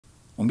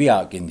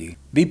Umbia gindi,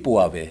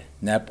 Bipuave,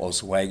 nap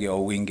os wage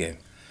o winge.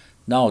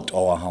 Naut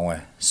oa hawe,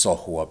 so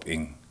huap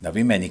ing.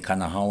 Navimeni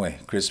kana hawe,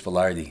 Chris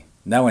Velarde.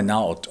 Now and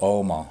naut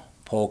oma,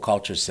 Poeh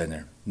Cultural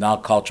Center. Na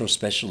cultural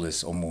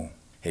specialist omu.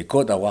 He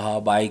kota waha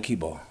bai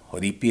kibo,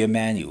 horipi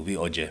mani uvi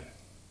oje.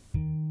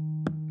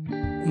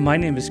 My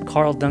name is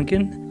Karl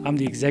Duncan. I'm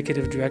the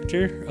Executive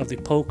Director of the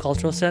Poeh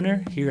Cultural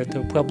Center here at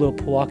the Pueblo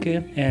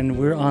Poeh, and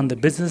we're on the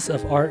Business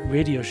of Art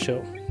radio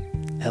show.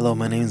 Hello,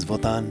 my name is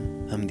Voltan.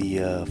 I'm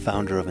the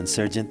founder of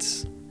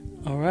NSRGNTS.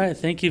 All right,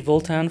 thank you,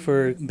 Voltan,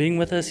 for being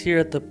with us here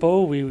at the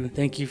Poeh. We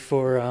thank you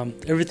for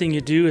everything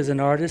you do as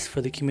an artist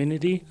for the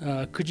community.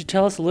 Could you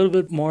tell us a little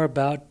bit more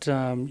about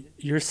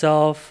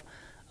yourself,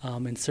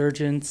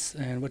 NSRGNTS,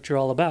 and what you're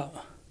all about?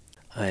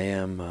 I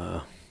am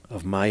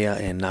of Maya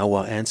and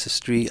Nahua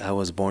ancestry. I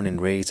was born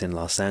and raised in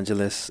Los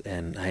Angeles,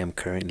 and I am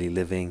currently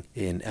living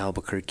in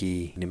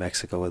Albuquerque, New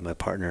Mexico with my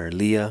partner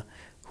Leah,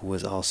 who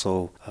is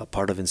also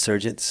part of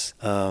NSRGNTS.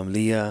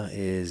 Leah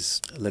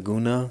is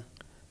Laguna,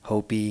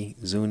 Hopi,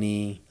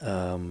 Zuni,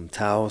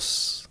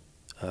 Taos,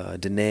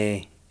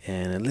 Dene,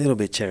 and a little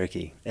bit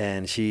Cherokee.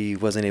 And she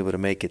wasn't able to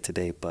make it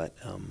today, but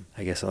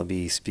I guess I'll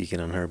be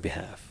speaking on her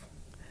behalf.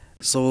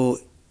 So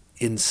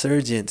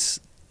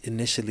NSRGNTS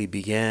initially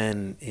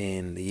began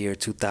in the year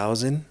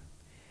 2000.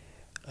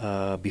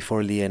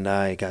 Before Leah and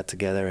I got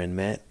together and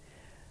met,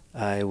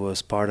 I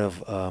was part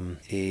of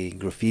a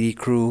graffiti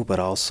crew, but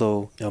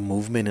also a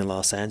movement in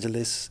Los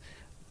Angeles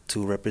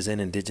to represent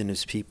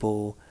indigenous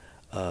people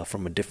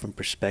from a different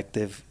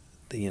perspective,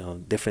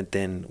 different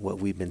than what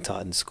we've been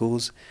taught in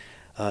schools.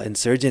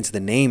 NSRGNTS, the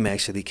name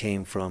actually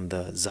came from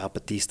the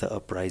Zapatista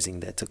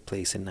uprising that took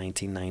place in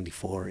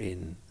 1994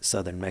 in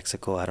southern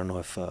Mexico. I don't know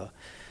if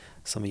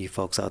some of you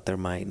folks out there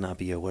might not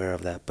be aware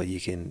of that, but you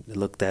can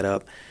look that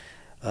up.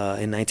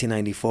 In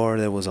 1994,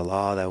 there was a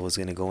law that was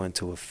going to go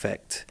into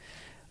effect.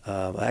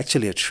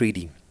 Actually, a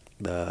treaty,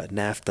 the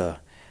NAFTA,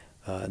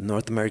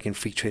 North American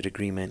Free Trade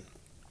Agreement,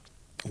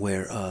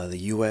 where the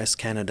U.S.,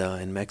 Canada,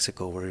 and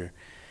Mexico were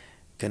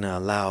going to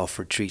allow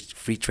for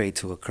free trade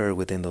to occur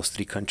within those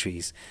three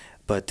countries.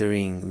 But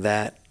during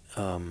that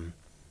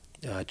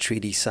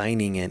treaty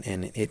signing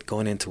and it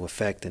going into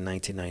effect in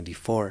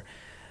 1994,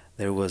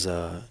 there was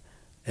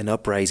an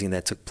uprising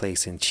that took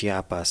place in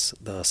Chiapas,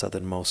 the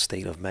southernmost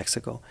state of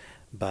Mexico,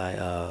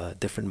 by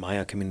different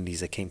Maya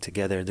communities that came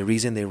together. The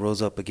reason they rose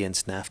up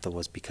against NAFTA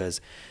was because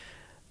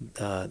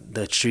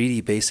the treaty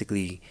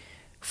basically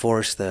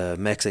forced the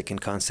Mexican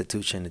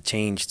Constitution to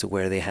change to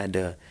where they had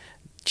to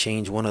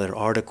change one of their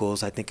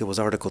articles. I think it was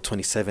Article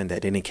 27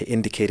 that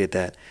indicated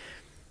that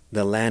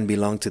the land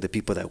belonged to the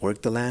people that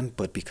worked the land,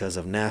 but because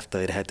of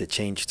NAFTA, it had to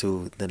change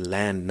to the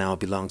land now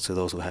belongs to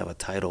those who have a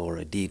title or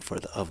a deed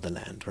of the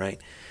land, right?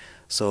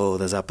 So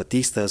the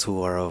Zapatistas,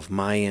 who are of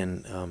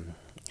Mayan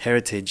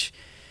heritage,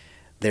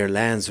 their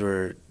lands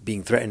were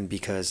being threatened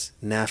because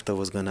NAFTA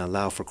was going to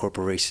allow for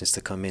corporations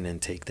to come in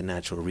and take the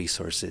natural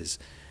resources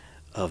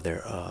of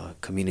their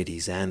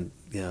communities and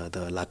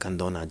the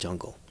Lacandona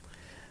jungle.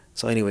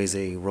 So anyways,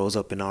 they rose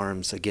up in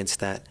arms against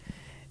that,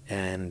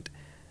 and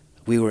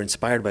we were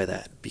inspired by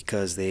that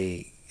because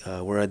they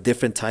were a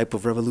different type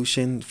of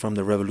revolution from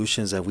the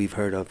revolutions that we've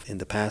heard of in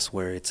the past,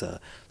 where it's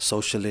a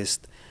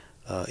socialist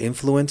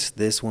influence.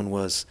 This one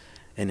was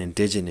an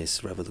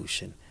indigenous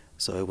revolution.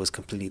 So it was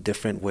completely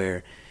different,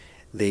 where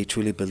they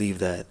truly believe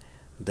that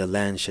the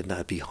land should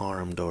not be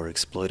harmed or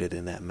exploited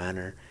in that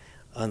manner,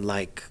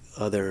 unlike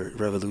other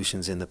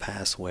revolutions in the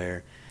past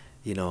where,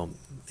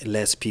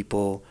 less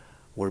people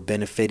were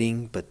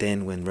benefiting, but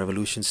then when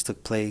revolutions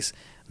took place,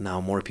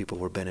 now more people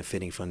were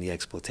benefiting from the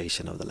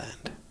exploitation of the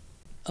land.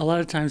 A lot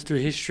of times through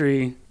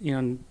history,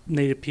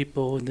 Native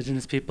people,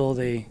 indigenous people,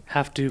 they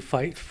have to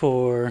fight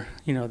for,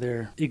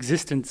 their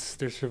existence,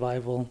 their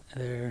survival,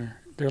 their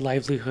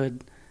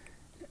livelihood.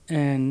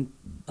 And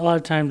a lot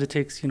of times it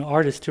takes,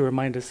 artists to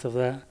remind us of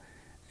that.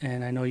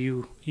 And I know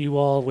you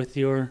all with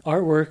your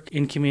artwork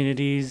in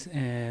communities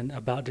and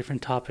about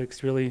different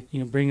topics really,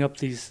 bring up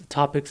these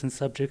topics and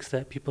subjects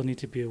that people need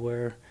to be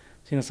aware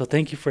of. So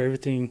thank you for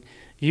everything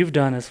you've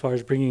done as far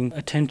as bringing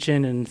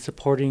attention and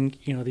supporting,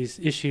 these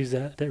issues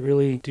that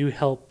really do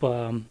help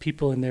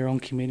people in their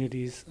own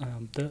communities.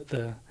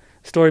 The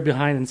story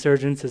behind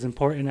NSRGNTS is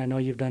important. I know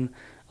you've done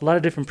a lot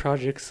of different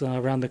projects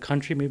around the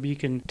country. Maybe you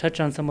can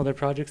touch on some of the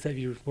projects that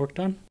you've worked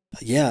on.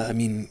 Yeah, I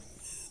mean,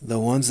 the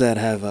ones that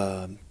have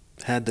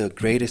had the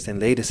greatest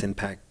and latest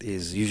impact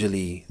is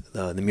usually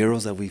the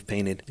murals that we've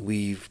painted.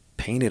 We've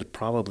painted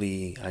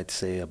probably, I'd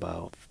say,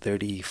 about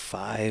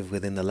 35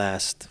 within the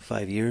last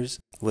 5 years.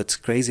 What's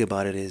crazy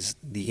about it is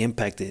the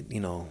impact that,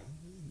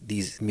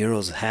 these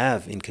murals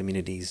have in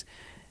communities.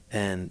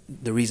 And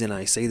the reason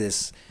I say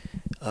this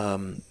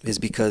is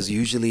because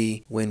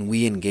usually when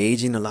we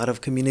engage in a lot of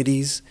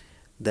communities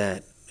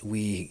that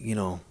we,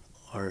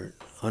 are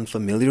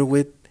unfamiliar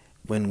with,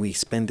 when we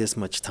spend this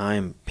much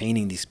time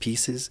painting these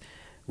pieces,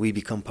 we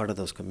become part of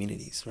those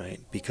communities, right?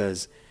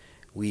 Because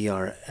we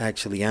are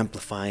actually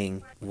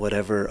amplifying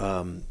whatever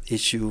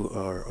issue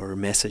or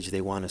message they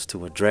want us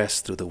to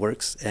address through the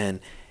works, and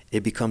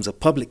it becomes a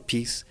public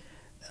piece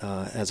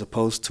as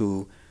opposed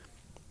to,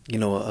 you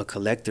know, a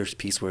collector's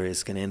piece where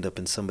it's going to end up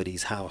in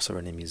somebody's house or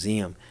in a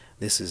museum.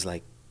 This is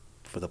like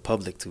for the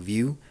public to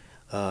view,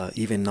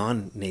 even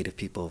non-native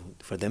people,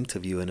 for them to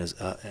view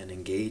and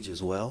engage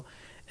as well.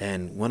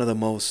 And one of the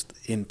most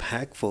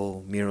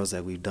impactful murals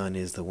that we've done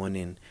is the one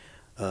in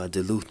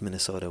Duluth,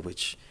 Minnesota,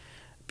 which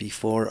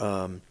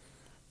before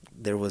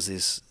there was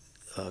this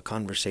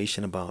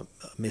conversation about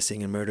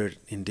missing and murdered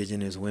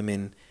indigenous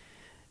women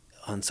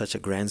on such a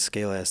grand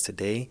scale as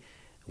today.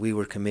 We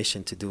were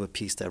commissioned to do a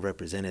piece that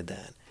represented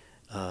that.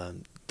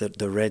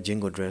 The red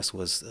jingle dress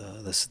was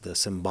the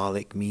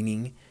symbolic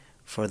meaning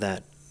for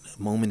that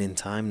moment in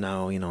time.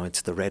 Now, you know,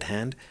 it's the red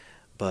hand,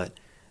 but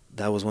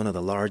that was one of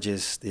the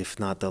largest, if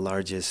not the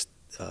largest,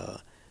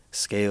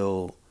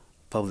 scale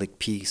public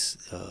piece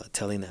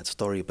telling that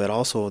story, but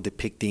also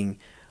depicting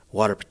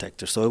water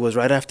protectors. So it was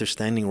right after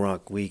Standing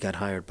Rock, we got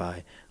hired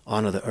by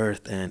Honor the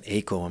Earth and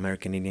ACO,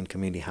 American Indian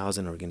Community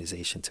Housing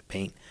Organization, to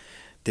paint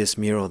this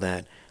mural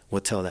that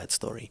would tell that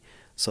story.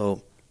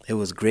 So it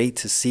was great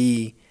to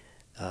see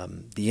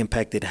the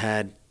impact it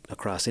had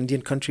across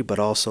Indian country, but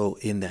also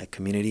in that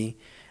community.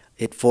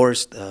 It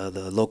forced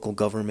the local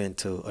government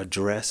to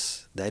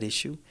address that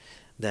issue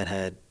that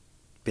had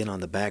been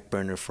on the back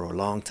burner for a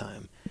long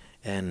time.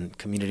 And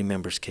community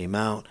members came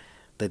out.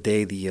 The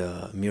day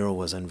the mural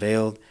was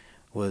unveiled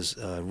was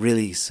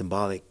really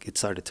symbolic. It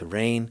started to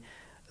rain.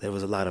 There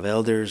was a lot of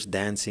elders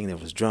dancing, there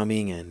was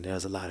drumming, and there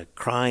was a lot of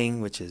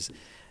crying, which is,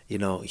 you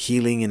know,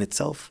 healing in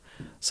itself.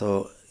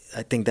 So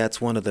I think that's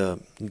one of the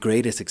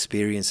greatest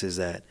experiences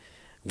that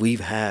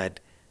we've had,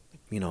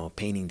 you know,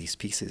 painting these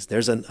pieces.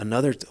 There's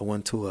another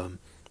one too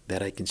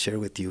that I can share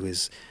with you,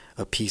 is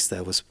a piece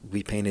that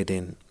we painted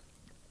in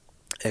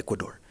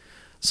Ecuador.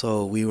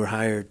 So we were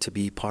hired to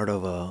be part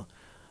of a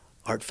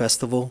art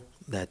festival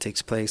that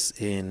takes place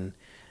in,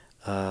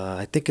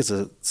 I think it's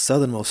a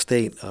southernmost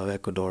state of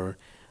Ecuador.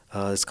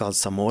 It's called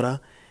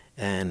Zamora,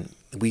 and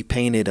we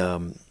painted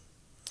an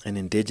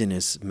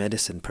indigenous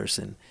medicine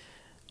person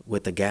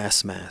with a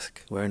gas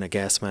mask, wearing a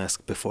gas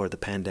mask before the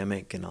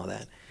pandemic and all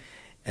that.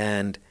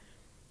 And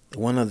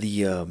one of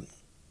the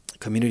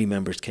community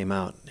members came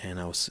out, and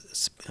I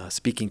was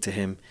speaking to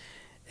him,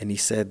 and he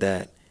said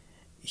that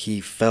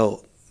he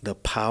felt the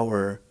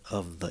power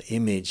of the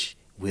image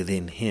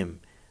within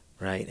him,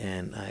 right?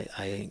 And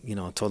I you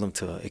know, told him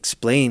to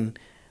explain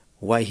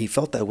why he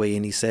felt that way,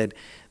 and he said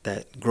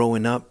that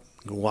growing up,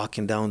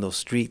 walking down those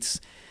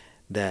streets,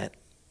 that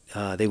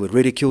they would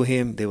ridicule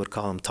him. They would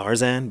call him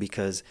Tarzan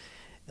because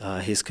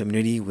his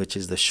community, which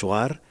is the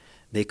Shuar,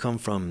 they come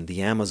from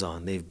the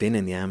Amazon. They've been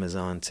in the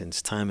Amazon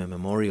since time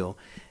immemorial,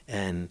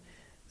 and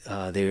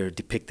they're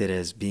depicted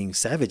as being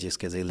savages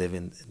because they live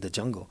in the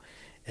jungle.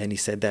 And he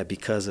said that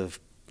because of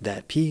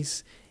that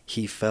piece,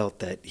 he felt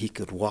that he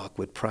could walk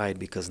with pride,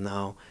 because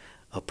now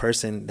a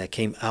person that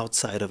came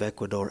outside of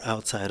Ecuador,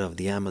 outside of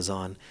the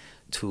Amazon,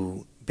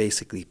 to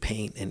basically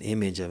paint an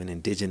image of an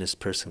indigenous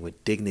person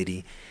with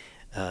dignity,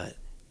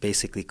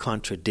 basically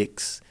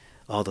contradicts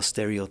all the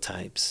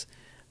stereotypes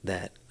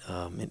that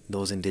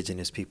those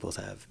indigenous peoples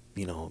have,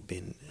 you know,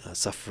 been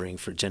suffering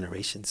for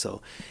generations.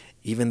 So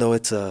even though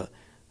it's a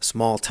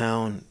small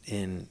town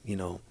in, you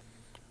know,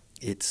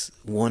 it's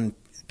one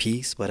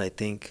piece, but I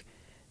think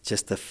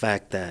just the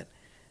fact that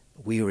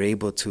we were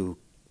able to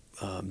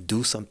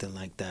do something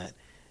like that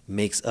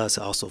makes us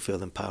also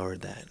feel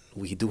empowered that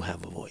we do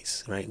have a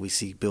voice, right? We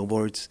see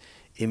billboards,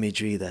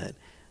 imagery that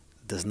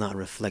does not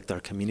reflect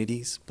our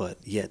communities, but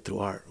yet through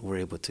art we're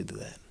able to do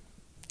that.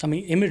 I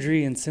mean,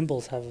 imagery and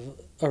symbols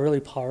are really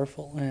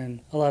powerful,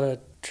 and a lot of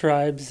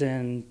tribes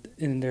and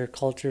in their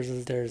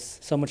cultures, there's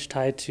so much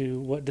tied to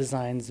what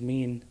designs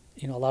mean.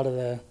 You know, a lot of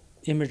the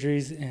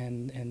imageries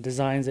and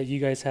designs that you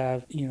guys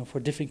have, you know, for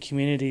different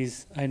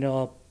communities, I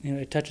know, you know,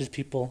 it touches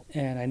people.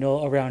 And I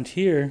know around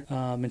here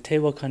in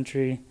Tewa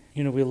country,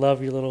 you know, we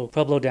love your little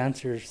Pueblo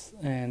dancers,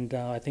 and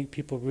I think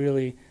people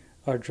really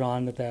are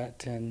drawn to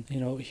that. And, you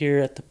know, here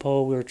at the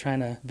Poeh, we're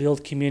trying to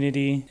build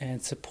community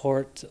and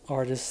support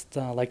artists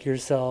like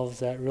yourselves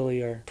that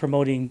really are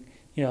promoting,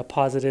 you know,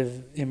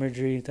 positive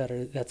imagery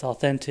that's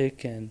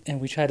authentic, and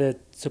we try to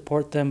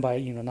support them by,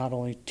 you know, not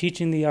only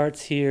teaching the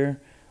arts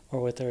here or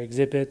with our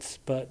exhibits,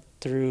 but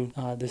through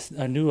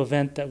a new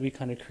event that we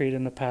kind of created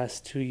in the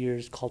past 2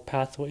 years called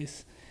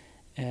Pathways.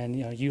 And,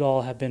 you know, you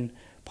all have been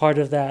part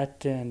of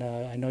that, and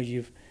I know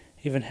you've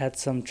even had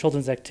some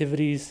children's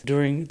activities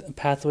during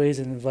Pathways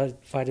and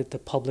invited the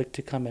public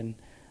to come and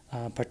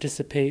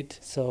participate.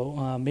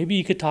 So maybe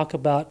you could talk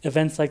about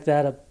events like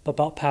that,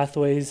 about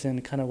Pathways,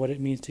 and kind of what it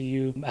means to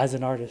you as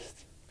an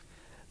artist.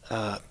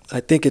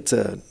 I think it's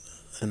an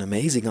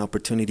amazing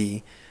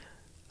opportunity,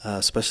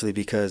 especially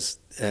because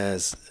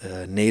as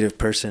a native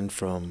person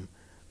from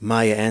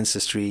Maya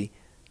ancestry,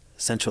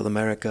 Central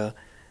America,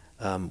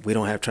 we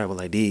don't have tribal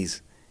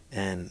IDs,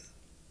 and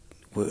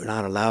we're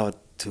not allowed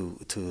to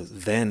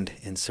vend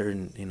in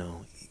certain, you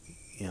know,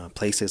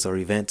 places or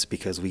events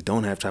because we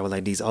don't have tribal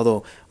IDs.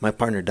 Although my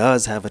partner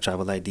does have a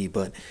tribal ID,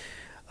 but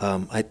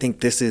I think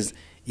this is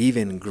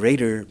even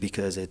greater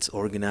because it's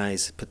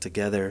organized, put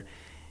together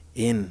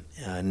in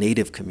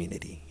Native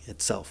community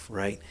itself,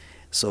 right?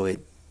 So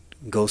it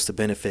goes to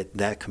benefit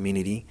that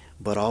community,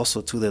 but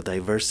also to the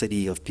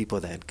diversity of people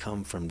that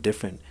come from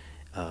different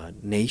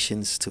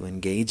nations to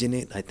engage in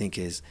it, I think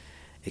is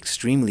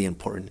extremely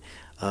important.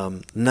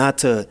 Not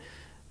to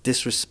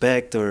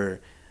disrespect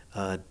or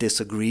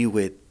disagree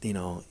with,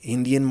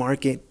 Indian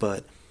market,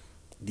 but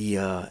the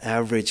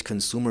average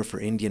consumer for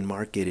Indian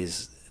market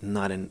is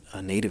not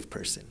a native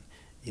person.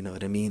 You know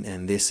what I mean?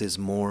 And this is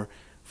more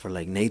for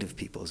like native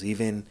peoples.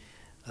 Even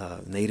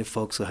native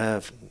folks who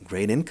have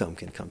great income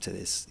can come to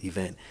this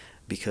event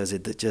because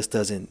it just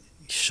doesn't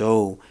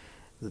show,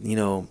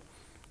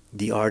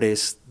 the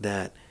artists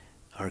that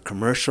are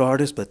commercial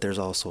artists, but there's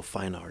also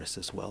fine artists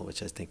as well,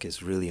 which I think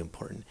is really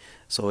important.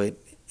 So it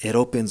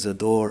opens the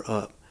door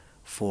up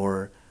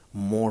for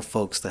more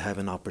folks to have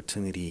an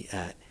opportunity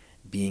at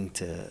being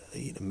to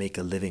make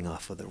a living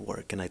off of their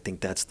work. And I think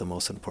that's the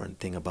most important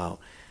thing about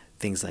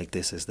things like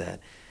this, is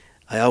that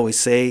I always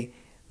say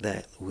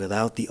that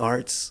without the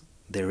arts,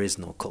 there is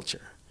no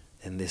culture.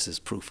 And this is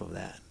proof of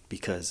that,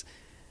 because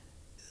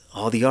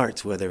all the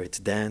arts, whether it's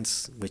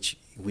dance, which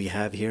we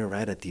have here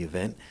right at the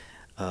event,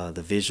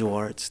 the visual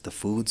arts, the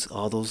foods,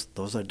 all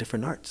those are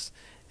different arts.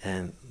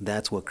 And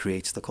that's what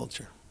creates the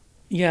culture.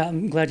 Yeah,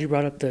 I'm glad you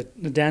brought up the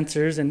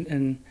dancers,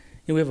 and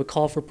we have a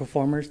call for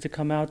performers to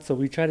come out, so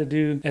we try to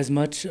do as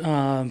much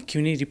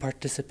community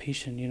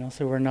participation,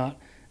 so we're not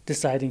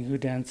deciding who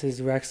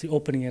dances, we're actually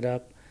opening it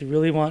up. We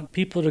really want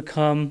people to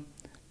come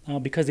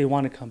because they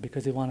want to come,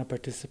 because they want to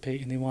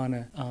participate, and they want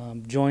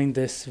to join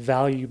this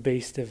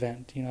value-based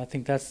event. I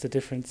think that's the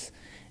difference,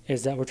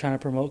 is that we're trying to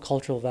promote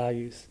cultural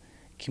values,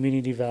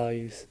 community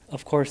values.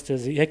 Of course,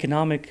 there's the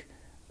economic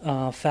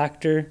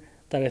factor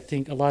that I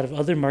think a lot of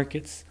other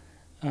markets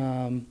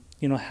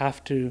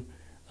have to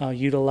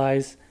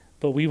utilize,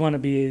 but we want to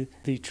be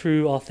the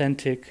true,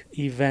 authentic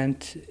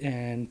event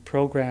and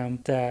program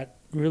that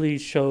really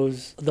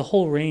shows the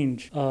whole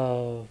range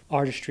of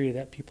artistry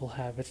that people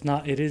have.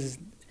 It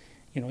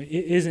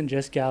isn't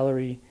just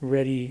gallery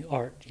ready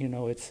art.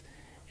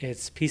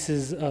 It's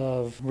pieces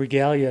of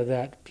regalia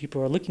that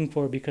people are looking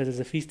for because there's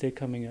a feast day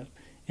coming up,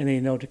 and they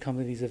know to come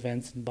to these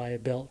events and buy a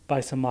belt,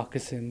 buy some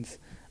moccasins,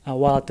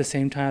 while at the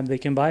same time they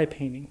can buy a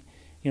painting.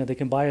 They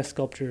can buy a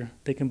sculpture,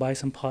 they can buy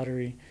some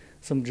pottery,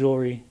 some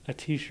jewelry, a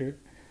t-shirt.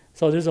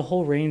 So there's a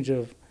whole range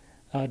of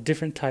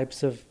different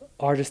types of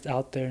artists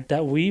out there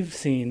that we've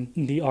seen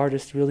the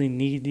artists really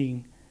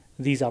needing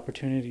these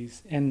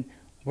opportunities. And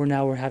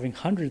we're having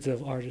hundreds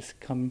of artists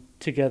come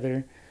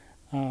together.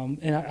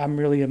 And I'm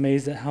really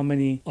amazed at how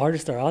many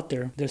artists are out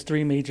there. There's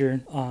 3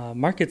 major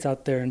markets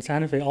out there in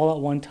Santa Fe all at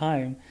one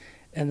time.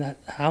 And that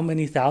how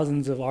many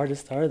thousands of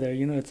artists are there?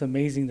 It's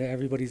amazing that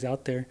everybody's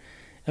out there.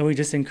 And we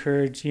just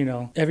encourage,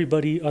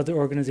 everybody, other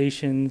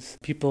organizations,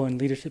 people in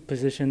leadership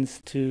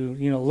positions to,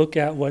 look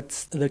at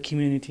what's the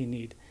community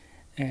need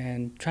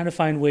and trying to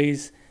find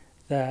ways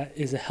that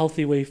is a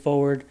healthy way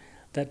forward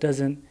that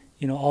doesn't,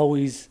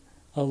 always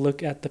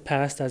look at the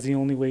past as the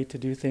only way to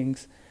do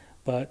things,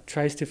 but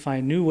tries to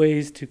find new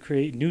ways to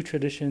create new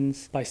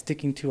traditions by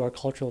sticking to our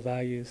cultural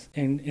values.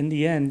 And in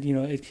the end,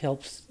 it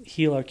helps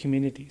heal our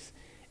communities.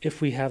 If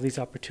we have these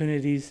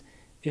opportunities,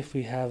 if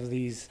we have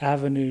these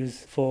avenues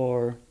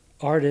for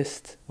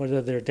artists, whether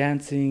they're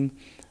dancing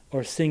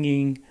or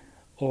singing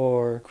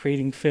or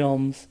creating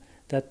films,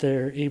 that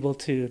they're able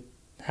to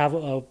have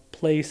a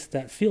place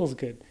that feels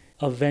good,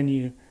 a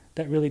venue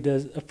that really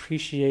does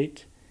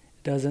appreciate,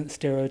 doesn't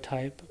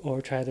stereotype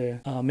or try to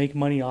make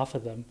money off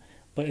of them,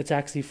 but it's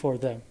actually for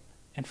them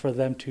and for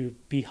them to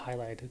be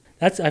highlighted.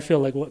 That's, I feel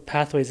like, what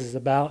Pathways is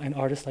about, and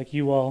artists like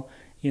you all,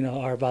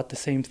 are about the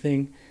same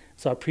thing.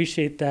 So I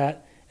appreciate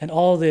that. And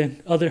all the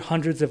other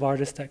hundreds of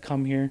artists that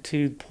come here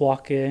to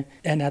Poeh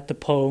and at the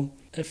Poeh,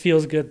 it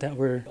feels good that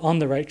we're on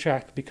the right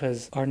track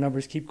because our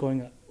numbers keep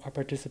going up, our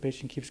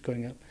participation keeps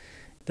going up.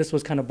 This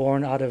was kind of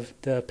born out of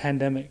the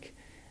pandemic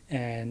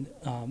and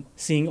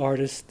seeing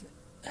artists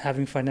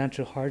having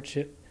financial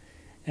hardship,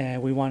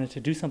 and we wanted to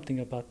do something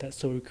about that,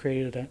 so we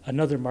created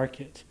another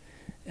market.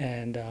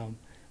 And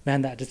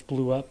man, that just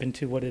blew up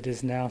into what it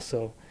is now.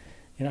 So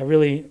I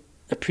really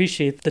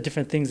appreciate the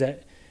different things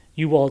that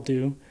you all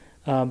do.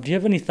 Do you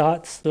have any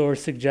thoughts or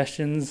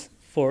suggestions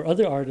for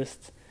other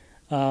artists,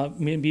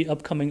 maybe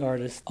upcoming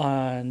artists,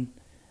 on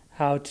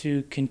how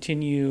to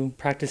continue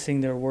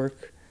practicing their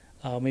work,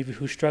 maybe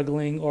who's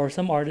struggling, or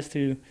some artists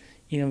who,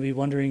 be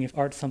wondering if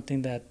art's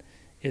something that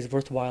is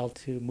worthwhile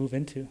to move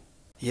into?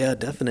 Yeah,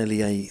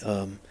 definitely.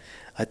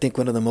 I think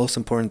one of the most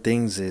important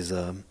things is,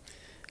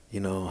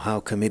 how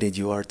committed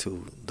you are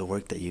to the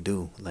work that you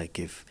do. Like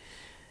if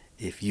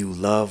you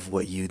love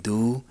what you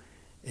do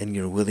and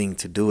you're willing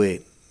to do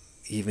it,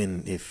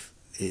 even if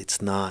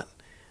it's not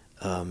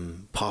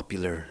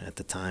popular at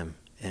the time,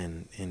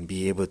 and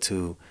be able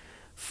to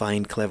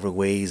find clever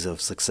ways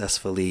of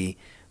successfully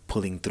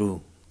pulling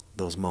through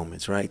those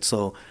moments, right?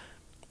 So,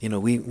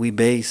 we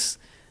base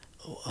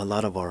a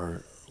lot of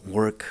our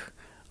work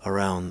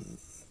around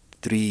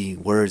 3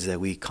 words that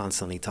we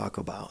constantly talk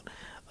about,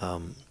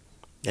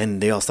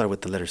 and they all start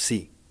with the letter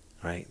C,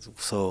 right?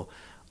 So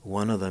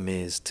One of them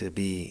is to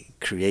be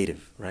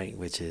creative, right?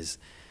 Which is,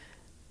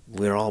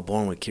 we're all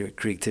born with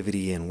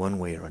creativity in one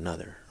way or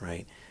another,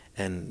 right?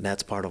 And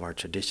that's part of our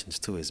traditions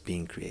too, is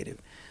being creative.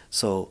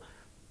 So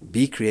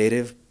be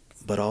creative,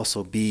 but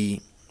also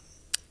be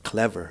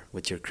clever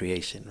with your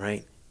creation,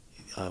 right?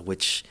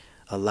 Which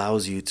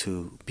allows you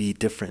to be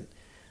different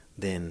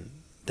than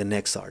the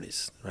next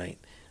artist, right?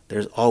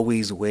 There's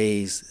always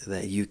ways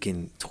that you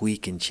can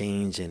tweak and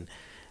change and,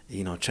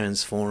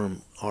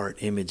 transform art,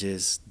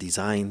 images,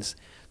 designs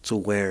to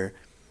where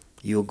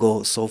you'll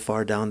go so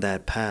far down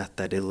that path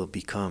that it'll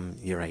become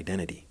your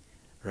identity,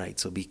 right?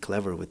 So be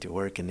clever with your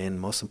work. And then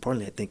most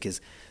importantly, I think,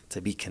 is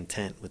to be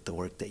content with the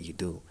work that you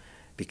do.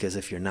 Because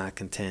if you're not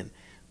content,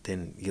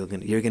 then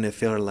you're gonna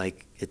feel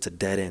like it's a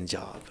dead-end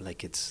job,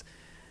 like it's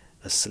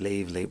a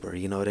slave labor,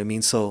 you know what I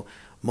mean? So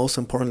most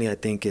importantly, I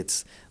think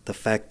it's the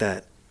fact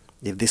that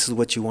if this is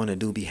what you want to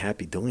do, be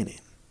happy doing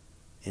it.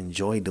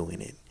 Enjoy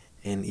doing it.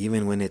 And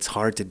even when it's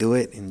hard to do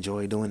it,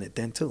 enjoy doing it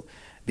then too.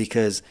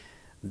 Because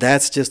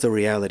that's just the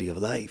reality of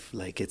life.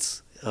 Like,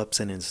 it's ups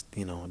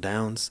and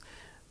downs.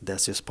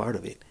 That's just part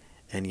of it.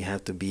 And you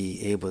have to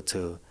be able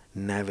to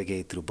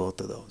navigate through both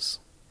of those.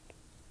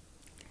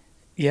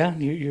 Yeah,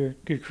 you're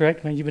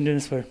correct, man. You've been doing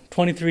this for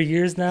 23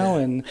 years now,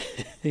 and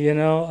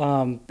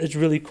it's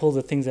really cool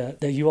the things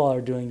that you all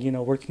are doing.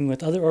 Working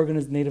with other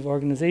Native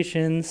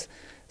organizations,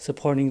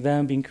 supporting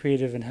them, being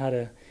creative, and how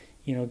to,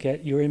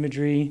 get your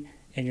imagery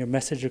and your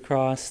message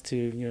across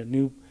to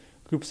new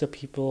groups of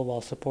people while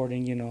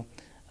supporting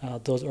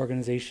those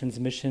organizations'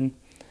 mission.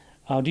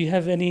 Do you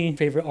have any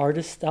favorite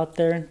artists out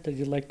there that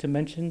you'd like to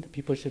mention that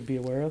people should be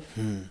aware of?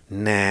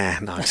 Nah,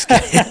 no, I'm just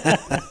kidding.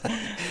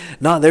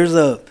 No, there's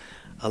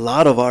a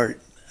lot of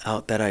art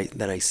out that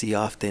I see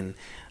often.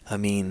 I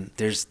mean,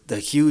 there's a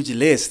huge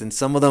list, and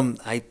some of them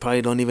I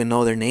probably don't even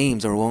know their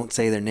names or won't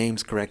say their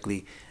names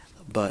correctly.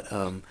 But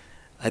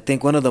I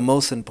think one of the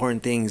most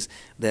important things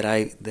that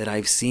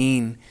I've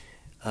seen,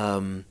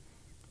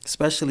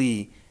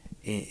 especially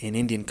in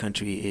Indian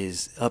country,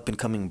 is up and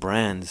coming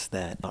brands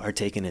that are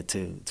taking it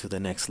to the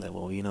next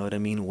level. You know what I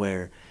mean?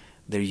 Where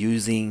they're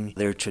using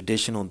their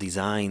traditional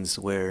designs,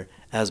 where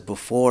as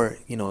before,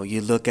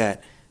 you look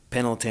at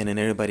Pendleton and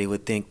everybody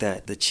would think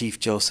that the Chief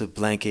Joseph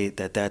blanket,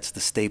 that's the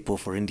staple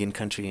for Indian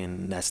country,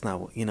 and that's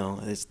not,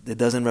 it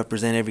doesn't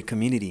represent every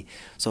community.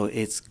 So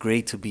it's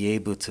great to be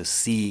able to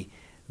see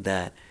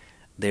that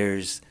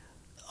there's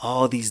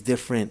all these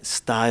different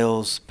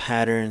styles,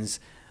 patterns,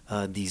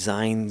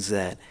 designs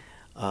that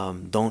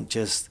don't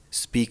just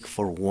speak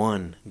for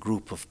one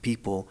group of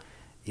people,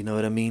 you know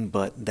what I mean,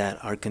 but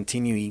that are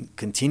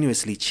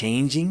continuously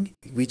changing.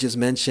 We just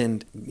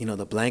mentioned,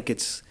 the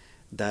blankets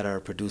that are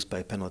produced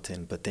by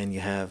Pendleton, but then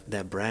you have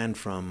that brand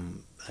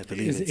from, I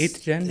believe it's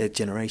 8th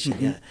generation,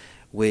 mm-hmm. Yeah,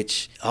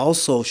 which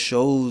also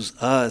shows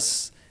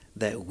us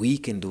that we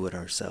can do it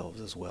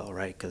ourselves as well,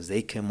 right? Because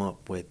they came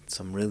up with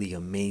some really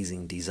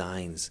amazing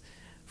designs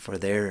for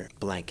their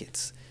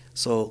blankets.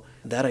 So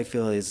that, I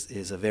feel,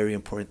 is a very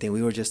important thing.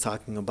 We were just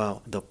talking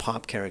about the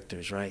pop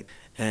characters, right?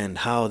 And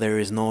how there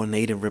is no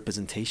native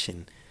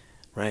representation,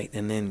 right?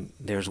 And then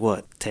there's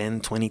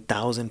 10,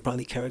 20,000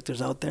 probably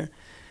characters out there.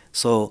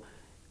 So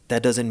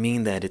that doesn't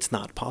mean that it's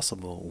not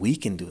possible. We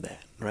can do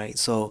that, right?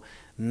 So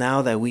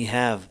now that we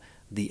have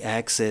the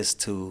access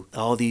to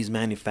all these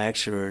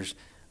manufacturers,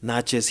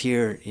 not just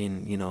here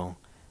in,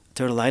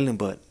 Turtle Island,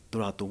 but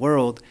throughout the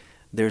world,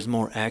 there's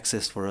more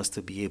access for us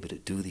to be able to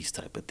do these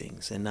type of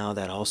things. And now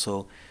that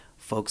also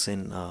folks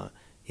in,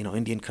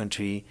 Indian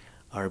country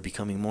are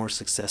becoming more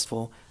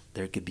successful,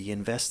 there could be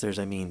investors.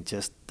 I mean,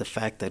 just the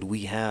fact that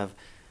we have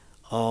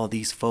all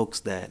these folks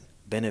that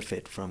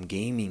benefit from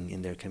gaming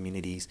in their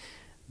communities,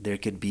 there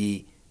could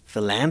be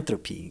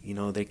philanthropy,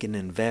 they can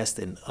invest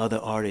in other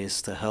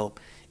artists to help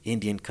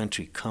Indian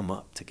country come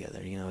up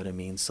together, you know what I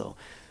mean? So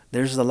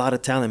there's a lot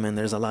of talent, man.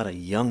 There's a lot of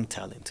young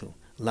talent too.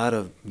 A lot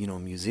of,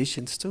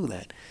 musicians too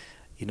that,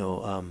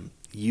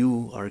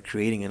 you are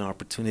creating an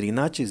opportunity,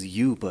 not just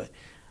you, but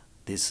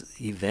this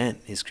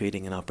event is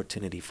creating an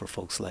opportunity for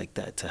folks like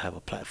that to have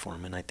a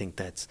platform. And I think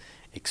that's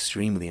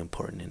extremely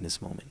important in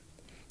this moment.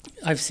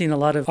 I've seen a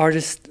lot of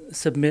artists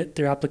submit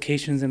their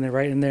applications and they're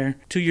right in there.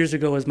 2 years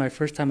ago was my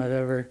first time I've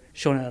ever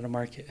shown it at a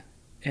market,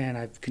 and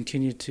I've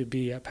continued to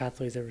be at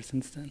Pathways ever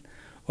since then.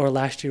 Or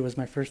last year was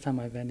my first time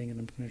at vending, and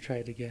I'm going to try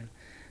it again.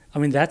 I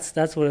mean, that's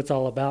what it's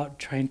all about,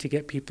 trying to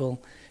get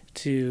people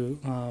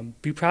to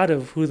be proud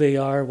of who they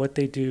are, what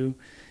they do.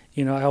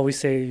 I always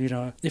say,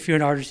 if you're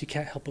an artist, you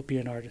can't help but be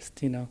an artist.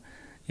 I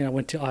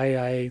went to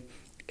II,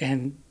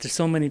 and there's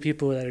so many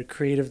people that are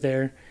creative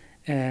there,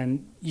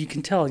 and you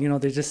can tell,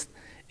 it's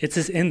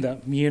just in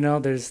them,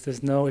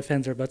 there's no ifs,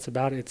 ands, or buts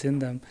about it. It's in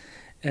them.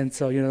 And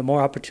so, the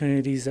more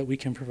opportunities that we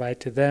can provide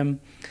to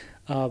them,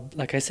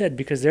 like I said,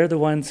 because they're the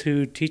ones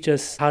who teach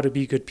us how to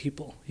be good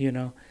people,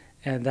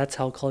 and that's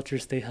how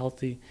cultures stay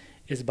healthy,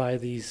 is by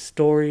these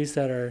stories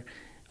that are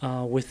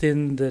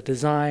within the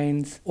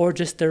designs, or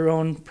just their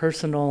own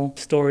personal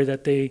story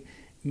that they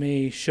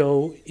may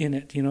show in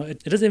it.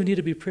 It doesn't even need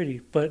to be pretty,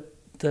 but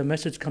the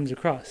message comes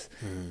across.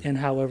 And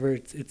however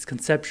it's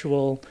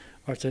conceptual,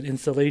 or it's an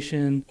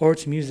installation, or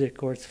it's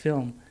music, or it's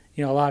film.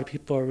 You know, a lot of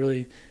people are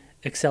really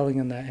excelling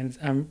in that, and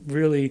I'm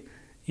really,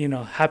 you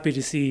know, happy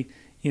to see,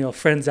 you know,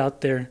 friends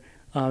out there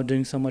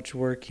doing so much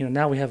work. You know,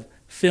 now we have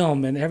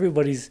film, and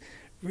everybody's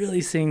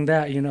really seeing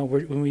that. You know,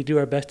 when we do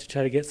our best to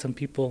try to get some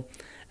people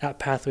at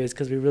Pathways,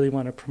 because we really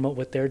want to promote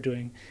what they're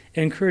doing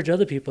and encourage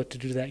other people to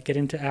do that, get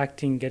into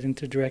acting, get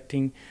into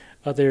directing,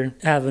 other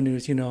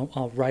avenues, you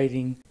know,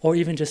 writing, or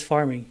even just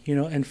farming, you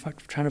know, and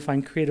trying to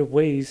find creative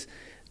ways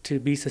to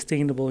be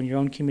sustainable in your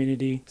own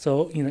community.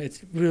 So, you know,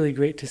 it's really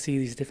great to see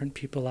these different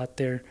people out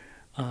there,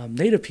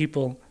 Native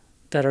people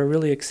that are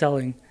really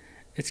excelling.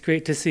 It's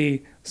great to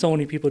see so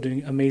many people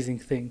doing amazing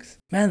things.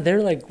 Man, they're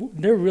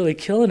really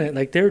killing it.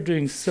 Like, they're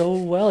doing so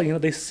well. You know,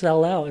 they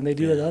sell out and they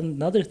do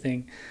another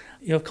thing.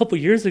 You know, a couple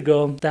years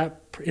ago,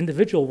 that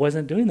individual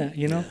wasn't doing that,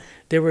 you know. Yeah.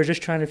 They were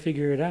just trying to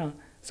figure it out.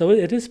 So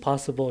it is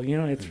possible, you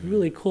know. It's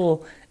really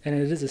cool, and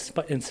it is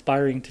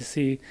inspiring to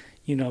see,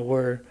 you know,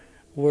 where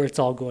it's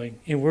all going.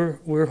 And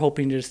we're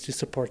hoping just to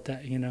support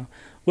that, you know.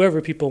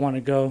 Wherever people want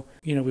to go,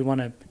 you know, we want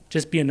to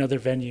just be another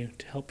venue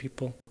to help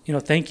people. You know,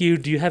 thank you.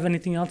 Do you have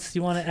anything else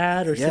you want to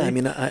add or say? Yeah, I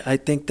mean, I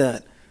think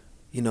that,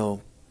 you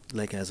know,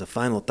 like as a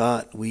final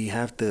thought, we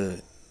have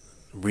to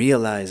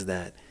realize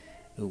that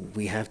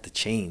we have to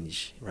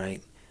change,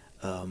 right?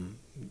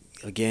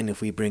 Again,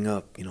 if we bring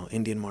up, you know,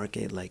 Indian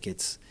market, like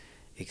it's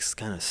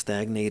kind of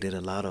stagnated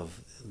a lot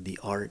of the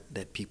art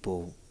that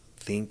people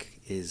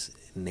think is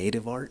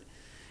native art.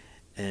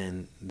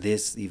 And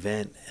this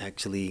event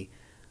actually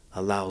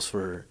allows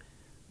for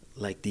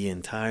like the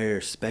entire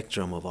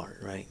spectrum of art,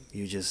 right?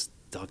 You just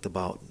talked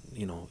about,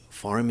 you know,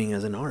 farming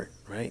as an art,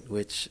 right?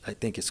 Which I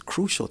think is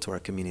crucial to our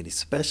community,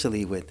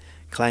 especially with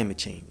climate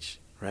change,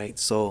 right?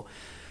 So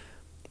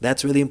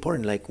that's really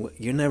important. Like,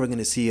 you're never going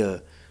to see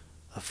a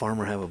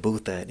farmer have a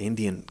booth at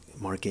Indian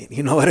market,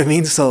 you know what I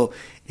mean? So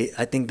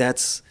I think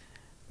that's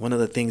one of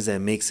the things that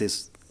makes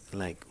this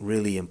like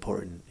really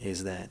important,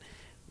 is that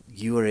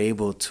you are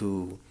able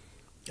to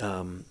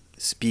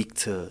speak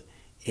to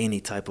any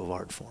type of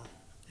art form.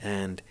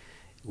 And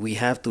we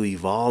have to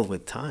evolve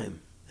with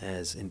time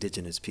as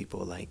indigenous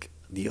people. Like,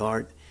 the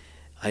art,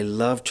 I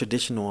love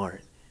traditional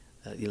art.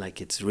 Like,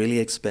 it's really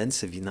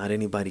expensive. Not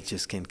anybody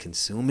just can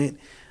consume it,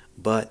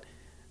 but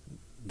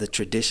the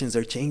traditions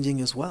are changing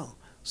as well.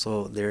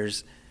 So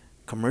there's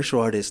commercial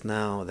artists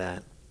now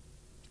that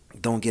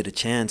don't get a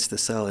chance to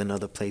sell in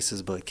other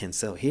places but can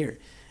sell here.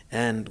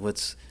 And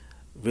what's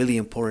really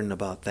important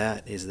about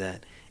that is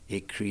that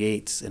it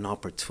creates an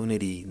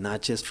opportunity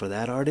not just for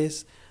that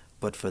artist,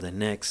 but for the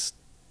next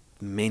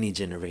many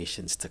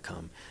generations to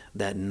come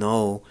that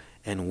know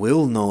and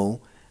will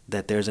know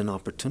that there's an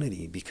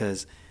opportunity.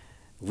 Because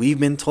we've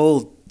been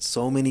told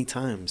so many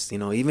times, you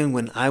know, even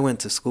when I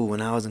went to school,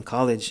 when I was in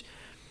college,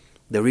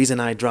 the reason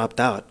I dropped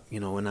out, you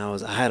know,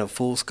 I had a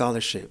full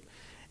scholarship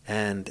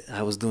and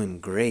I was doing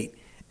great.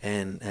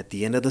 And at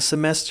the end of the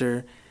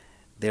semester,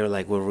 they were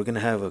like, well, we're going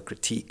to have a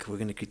critique. We're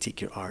going to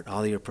critique your art.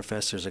 All of your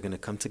professors are going to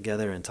come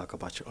together and talk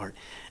about your art.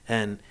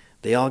 And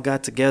they all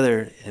got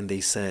together and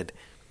they said,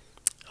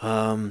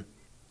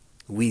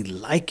 we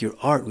like your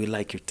art. We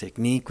like your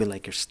technique. We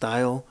like your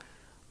style.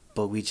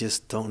 But we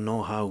just don't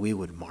know how we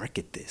would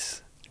market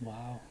this.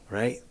 Wow.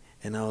 Right?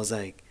 And I was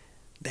like,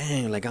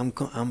 dang, like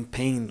I'm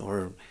paying,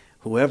 or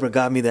whoever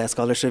got me that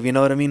scholarship, you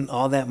know what I mean?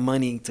 All that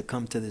money to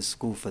come to this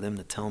school for them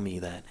to tell me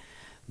that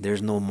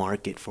there's no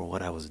market for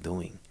what I was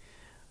doing,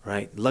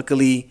 right?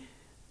 Luckily,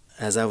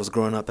 as I was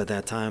growing up at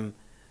that time,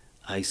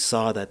 I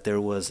saw that there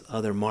was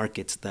other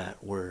markets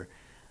that were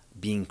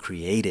being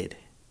created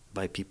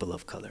by people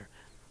of color,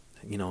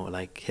 you know,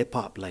 like hip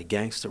hop, like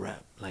gangster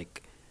rap,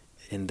 like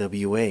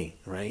NWA,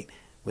 right?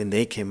 When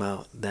they came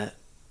out, that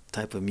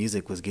type of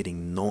music was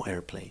getting no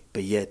airplay,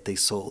 but yet they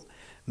sold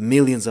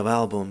millions of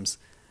albums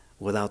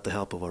without the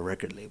help of a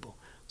record label.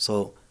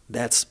 So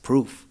that's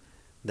proof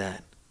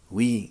that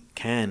we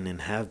can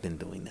and have been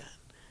doing that.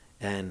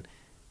 And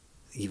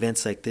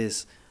events like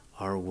this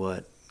are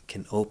what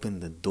can open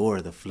the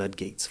door, the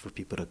floodgates, for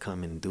people to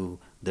come and do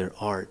their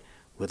art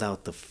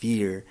without the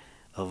fear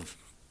of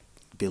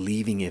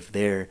believing if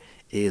there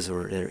is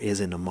or there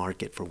isn't a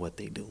market for what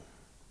they do.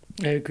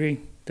 I agree.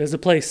 There's a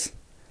place.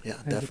 Yeah,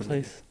 There's definitely.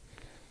 a place.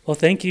 Well,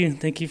 thank you.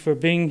 Thank you for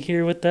being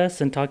here with us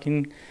and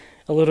talking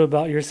a little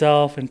about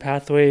yourself and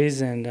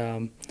Pathways, and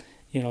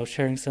you know,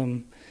 sharing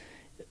some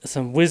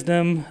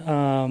wisdom.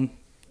 Oh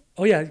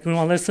yeah, you want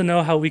to let us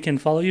know how we can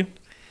follow you?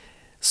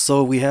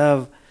 So we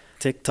have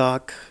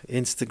TikTok,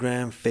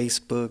 Instagram,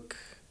 Facebook,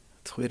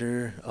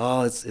 Twitter.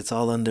 It's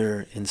all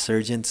under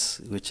Insurgents,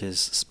 which is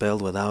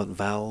spelled without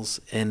vowels,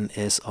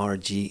 NSRGNTS.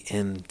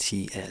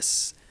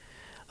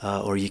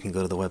 Or you can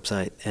go to the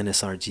website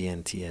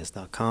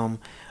NSRGNTS.com.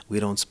 We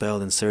don't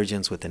spell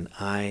insurgents with an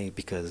I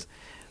because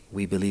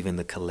we believe in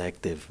the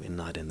collective and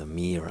not in the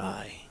me or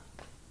I.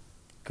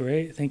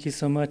 Great. Thank you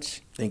so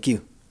much. Thank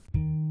you.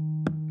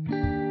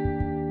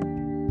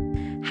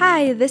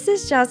 Hi, this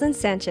is Jocelyn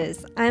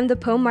Sanchez. I'm the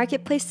Poeh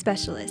Marketplace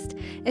Specialist.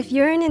 If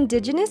you're an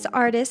Indigenous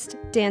artist,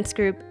 dance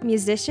group,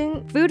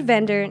 musician, food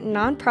vendor,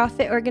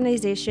 nonprofit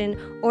organization,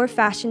 or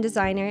fashion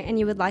designer, and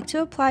you would like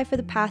to apply for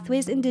the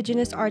Pathways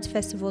Indigenous Arts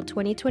Festival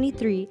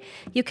 2023,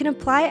 you can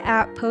apply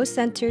at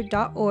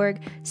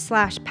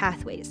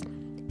poehcenter.org/pathways.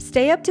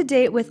 Stay up to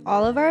date with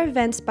all of our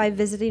events by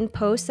visiting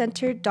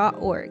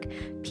poehcenter.org,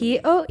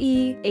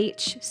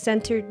 POEH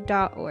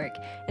Center.org,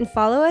 and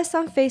follow us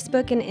on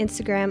Facebook and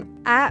Instagram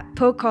at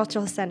Poeh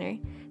Cultural Center.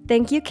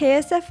 Thank you,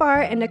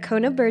 KSFR and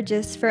Nocona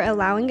Burgess, for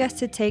allowing us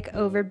to take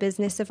over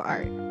Business of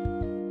Art.